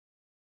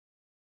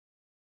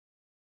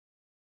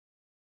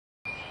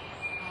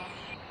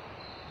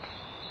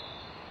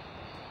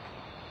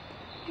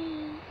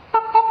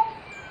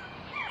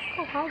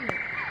Hi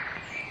there.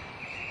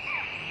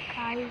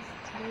 Guys,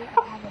 today I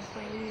have a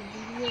brand new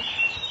video.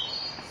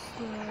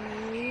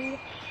 Sling.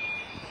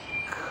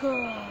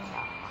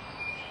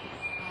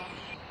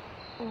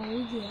 Oh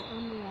yeah,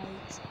 I'm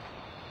right.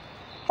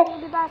 I'm gonna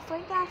be about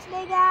Sling down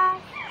today,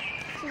 guys.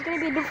 This is gonna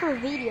be a different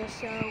video,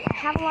 so I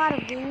have a lot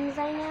of games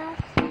right now.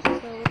 So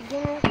we're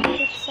gonna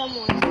pick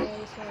someone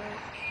today, so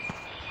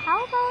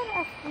how about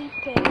if we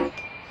pick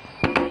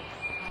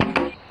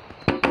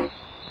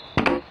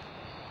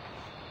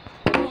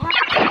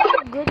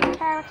good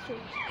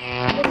characters.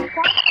 This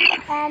Sparky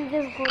and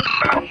this group.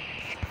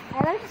 I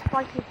like this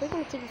Sparky. We're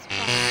gonna take this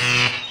Sparky.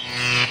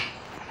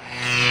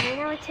 Right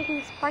now we're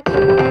taking Sparky.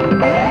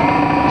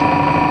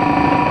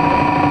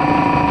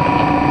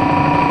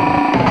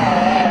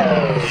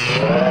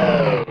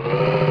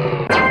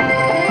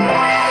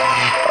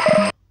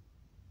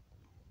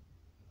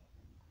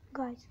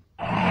 Guys.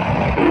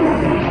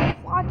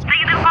 Watch.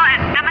 سيد القائد،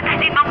 تم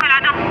تهديد موقع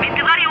العدو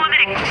بانتظار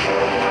أوامرك.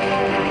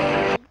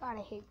 God, I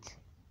hate.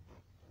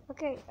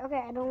 Okay,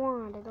 I don't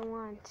want.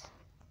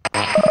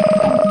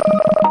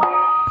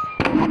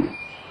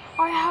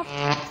 I have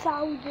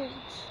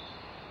thousands.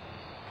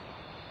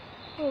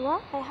 Wait,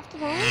 what? I have to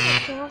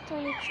thousands? I have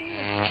 22.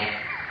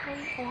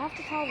 I have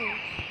to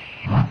thousands.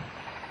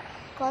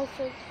 Guys,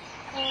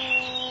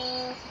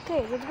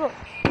 okay, let's go.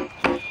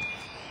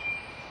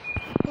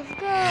 Let's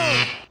go.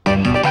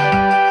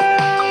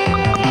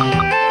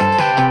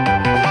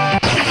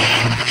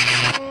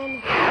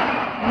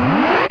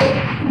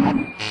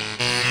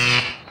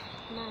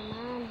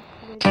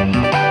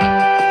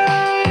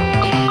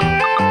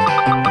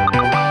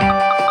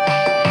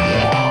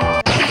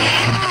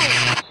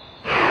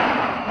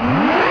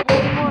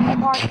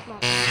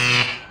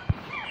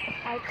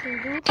 I can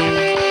do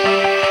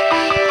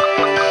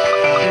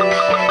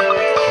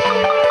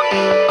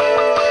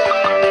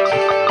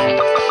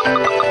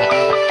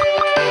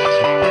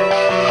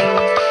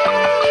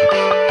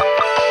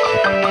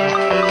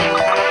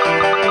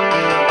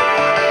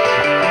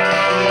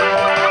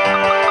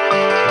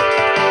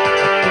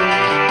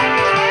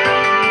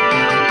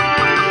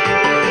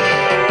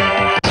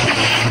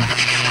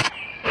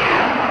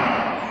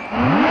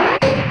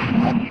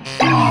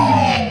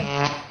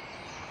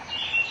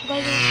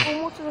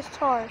almost to the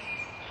star.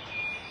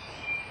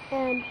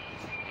 And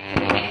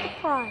the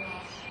prize.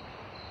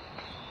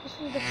 This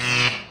is the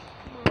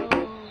prize.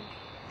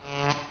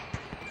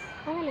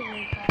 I'm gonna go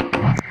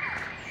back.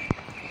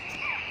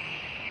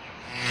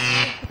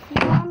 If you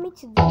want me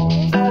to do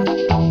this, I'm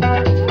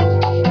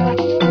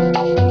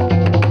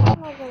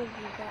not gonna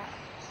do that.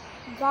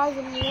 Guys,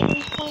 I'm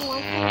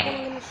 11.1, I'm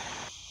gonna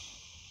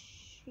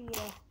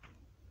yeah.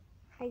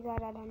 I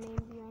got out of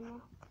name right now.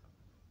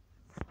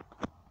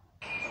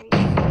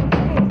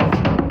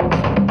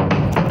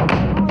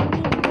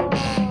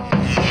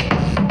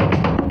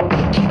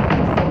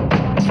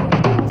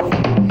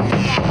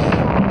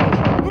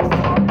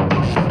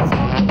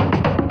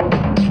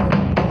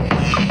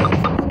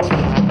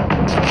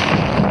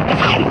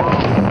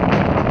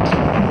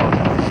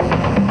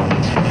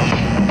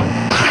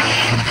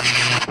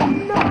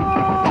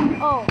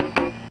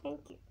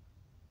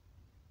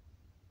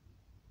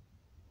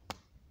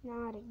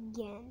 Not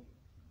again.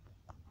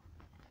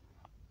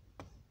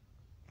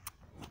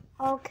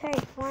 Okay,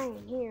 fine.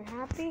 Here,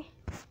 happy?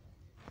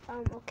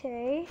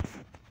 Okay.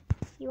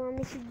 You want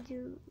me to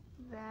do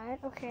that?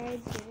 Okay, I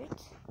did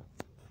it.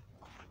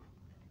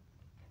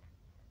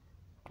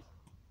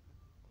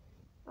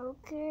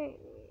 Okay,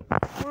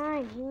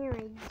 fine. Here,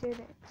 I did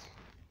it.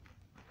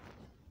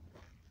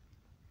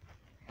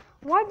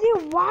 What do you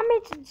want me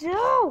to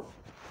do?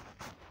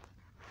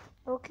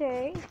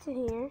 Okay, to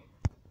here.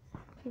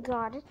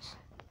 Got it.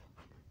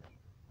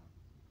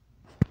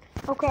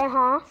 Okay,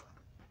 huh?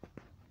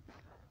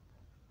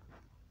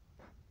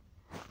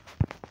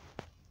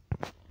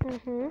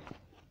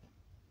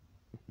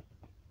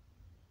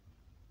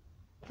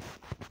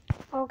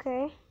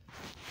 Okay.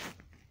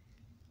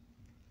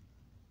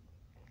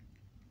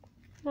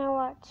 Now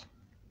what?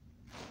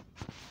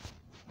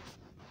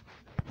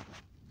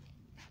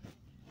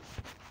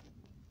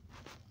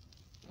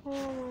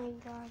 Oh my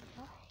god,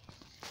 guys.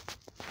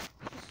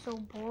 This is so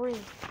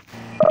boring.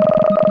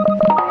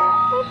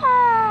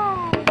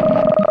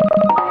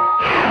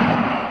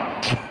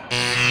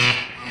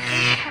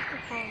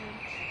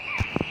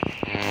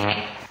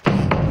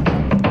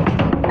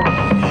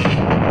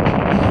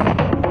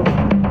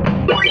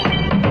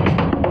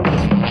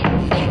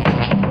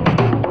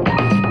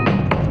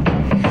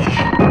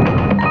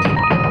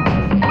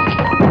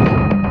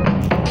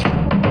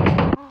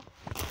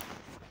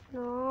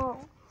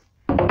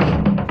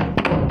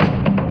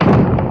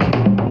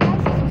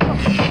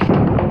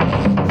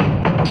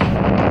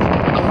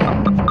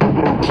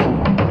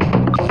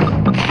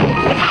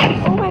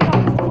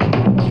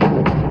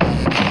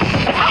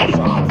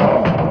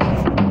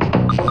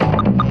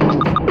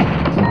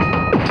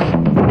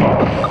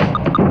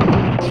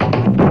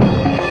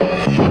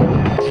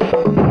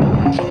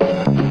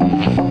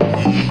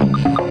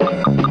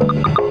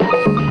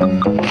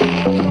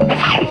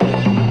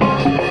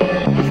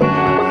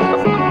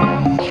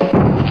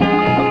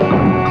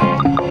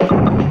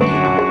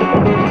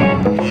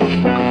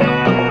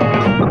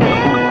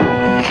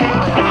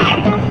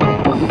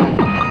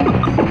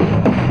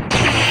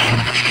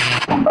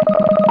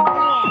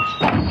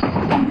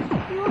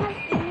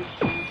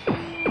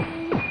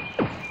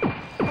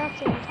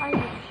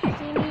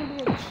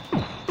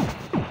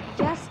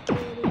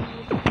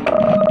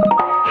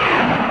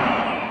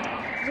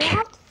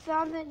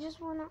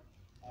 just wanna.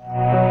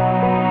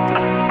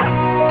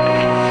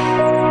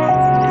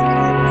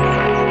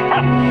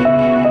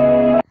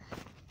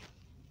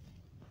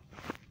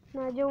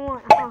 No, I don't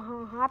want.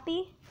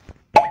 Happy.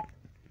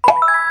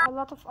 A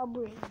lot of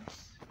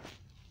upgrades.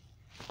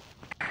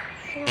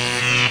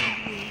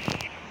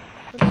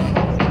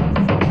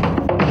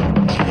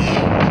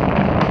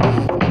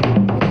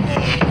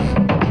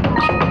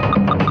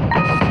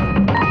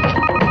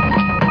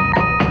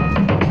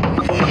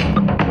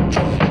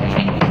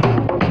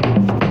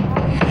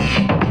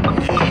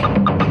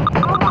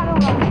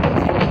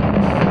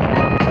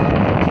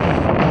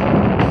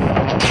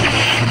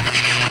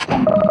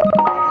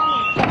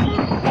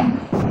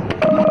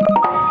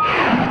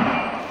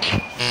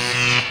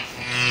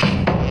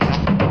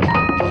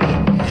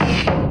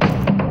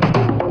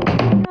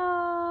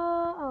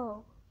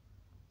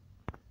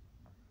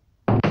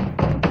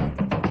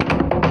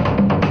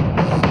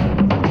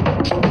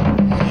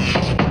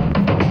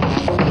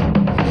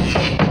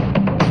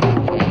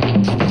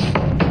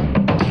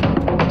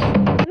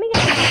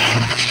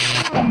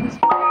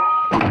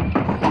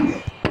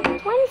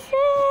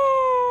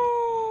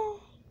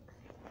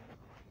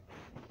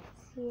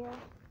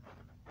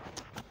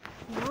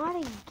 Not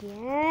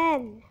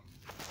again.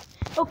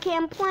 Okay,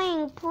 I'm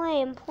playing.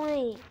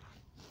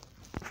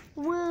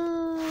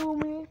 Woo,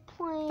 we're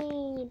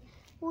playing.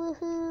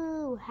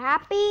 Woohoo.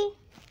 Happy?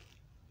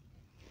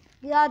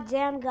 God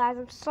damn, guys,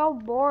 I'm so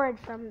bored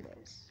from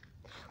this.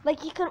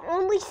 Like, you can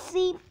only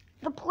see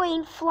the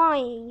plane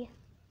flying.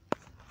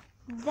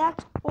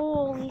 That's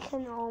all you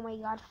can. Oh my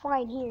god,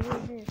 fine. Here.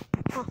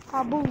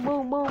 Boom,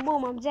 boom, boom,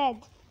 boom. I'm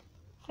dead.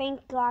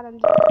 Thank God I'm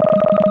dead.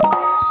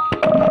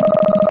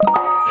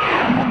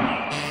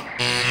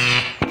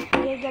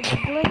 You get the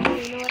glitch,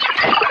 you know what?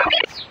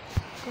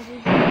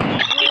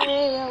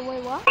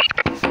 Wait, what?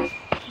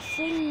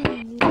 Sing.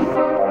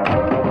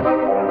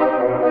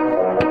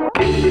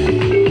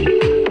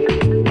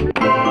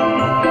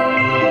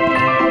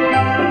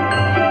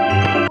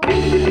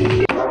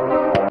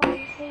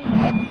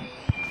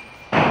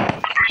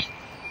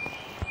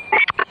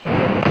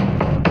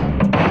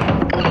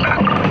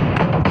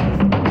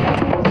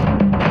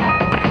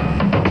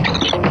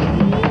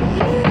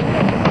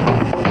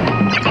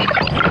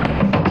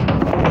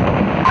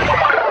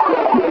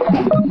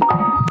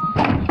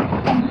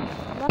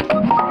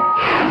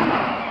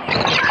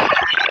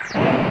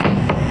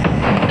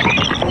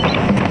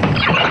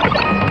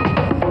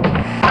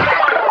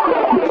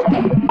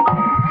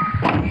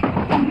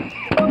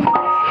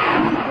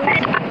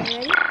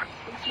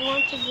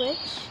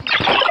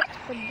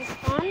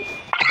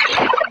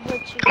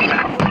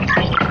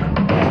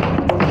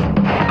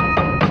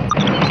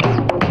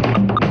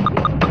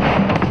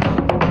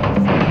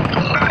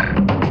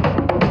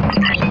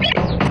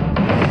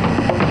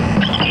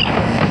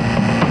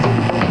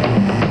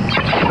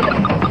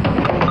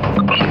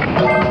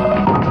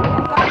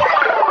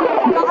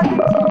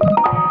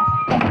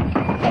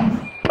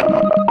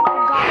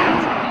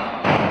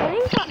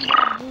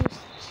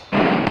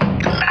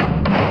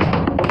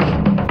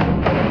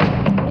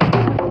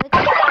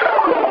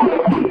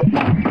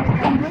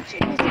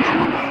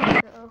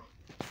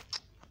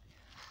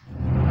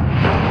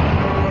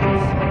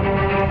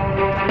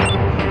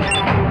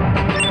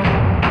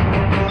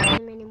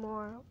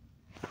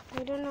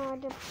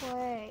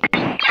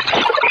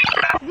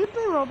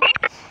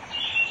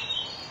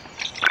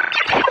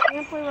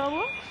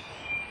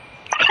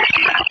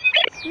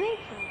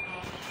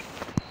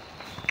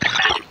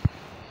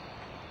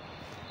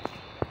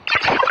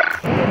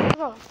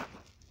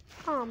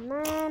 Oh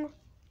man.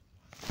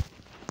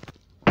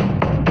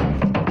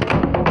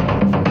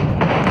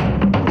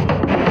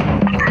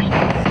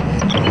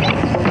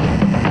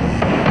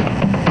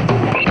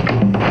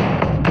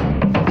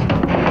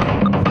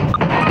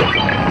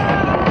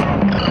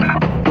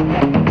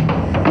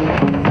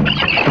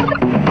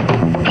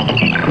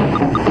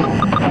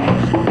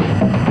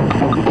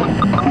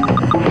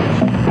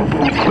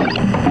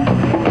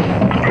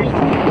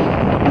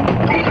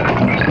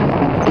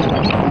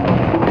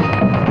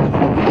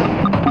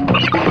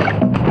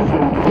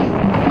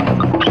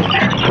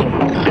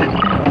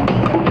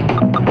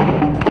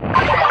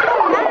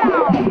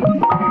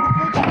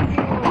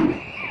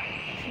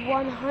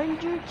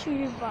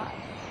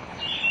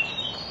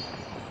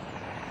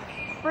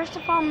 First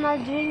of all, I'm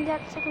not doing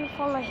that. Second of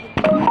all, I hate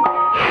it.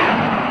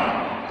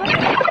 Don't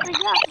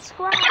forget to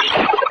subscribe,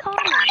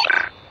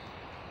 comment.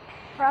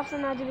 Perhaps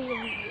I'm not doing a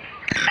video.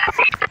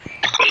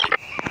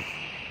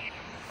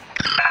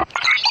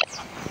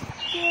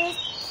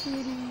 Just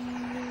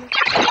kidding.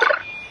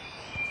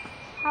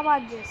 How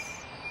about this?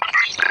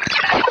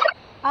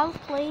 I'll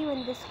play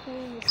when this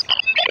screen is.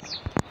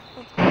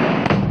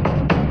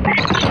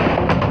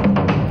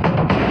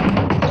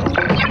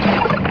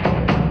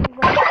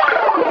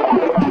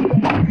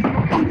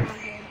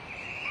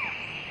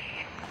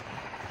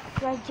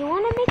 Guys, do you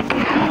want to make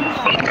some videos?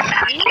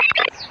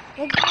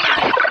 Let's go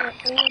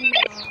for own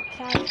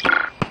character.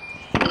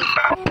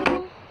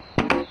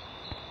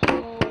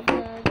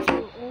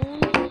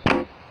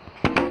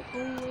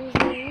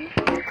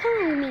 Come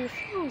on, me,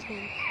 sounds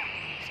him.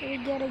 So we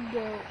gotta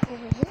go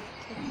over here.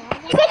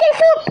 Chicken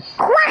soup!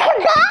 Quack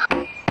that!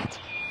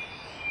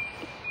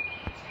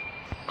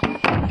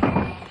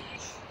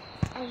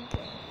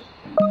 Okay.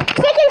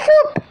 Chicken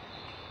soup!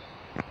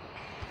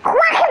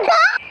 Quack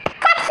that!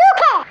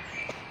 Katsuke!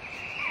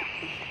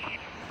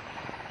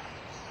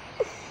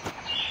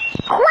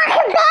 Quack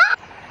that!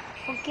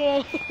 Okay.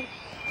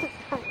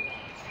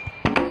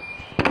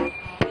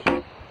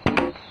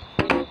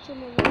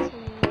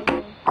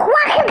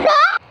 Quack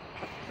that!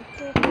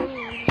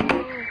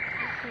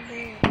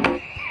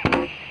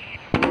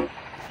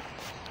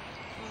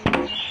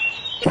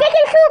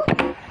 Chicken soup!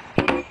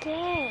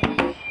 Okay.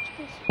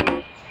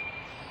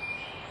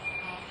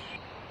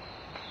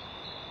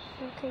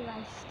 Okay,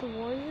 guys, the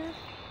warrior.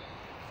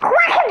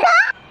 Quack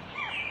that! I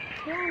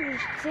can't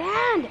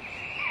understand.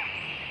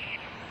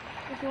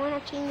 If you want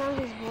to change down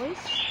his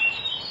voice,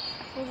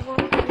 we're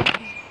going to change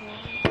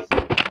his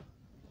voice.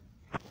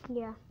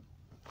 Yeah.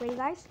 Ready,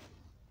 guys?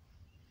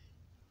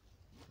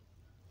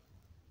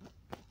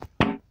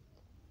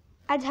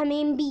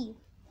 Adhamim B.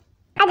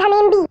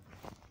 Adhamim B.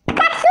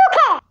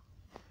 Katsuke!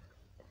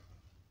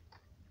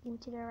 You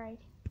did it right.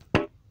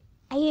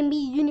 AMB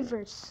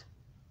Universe.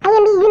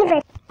 AMB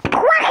Universe.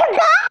 Quack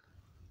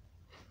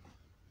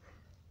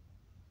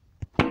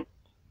that!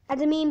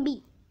 Adhamim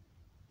B.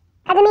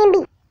 Adhamim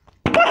B.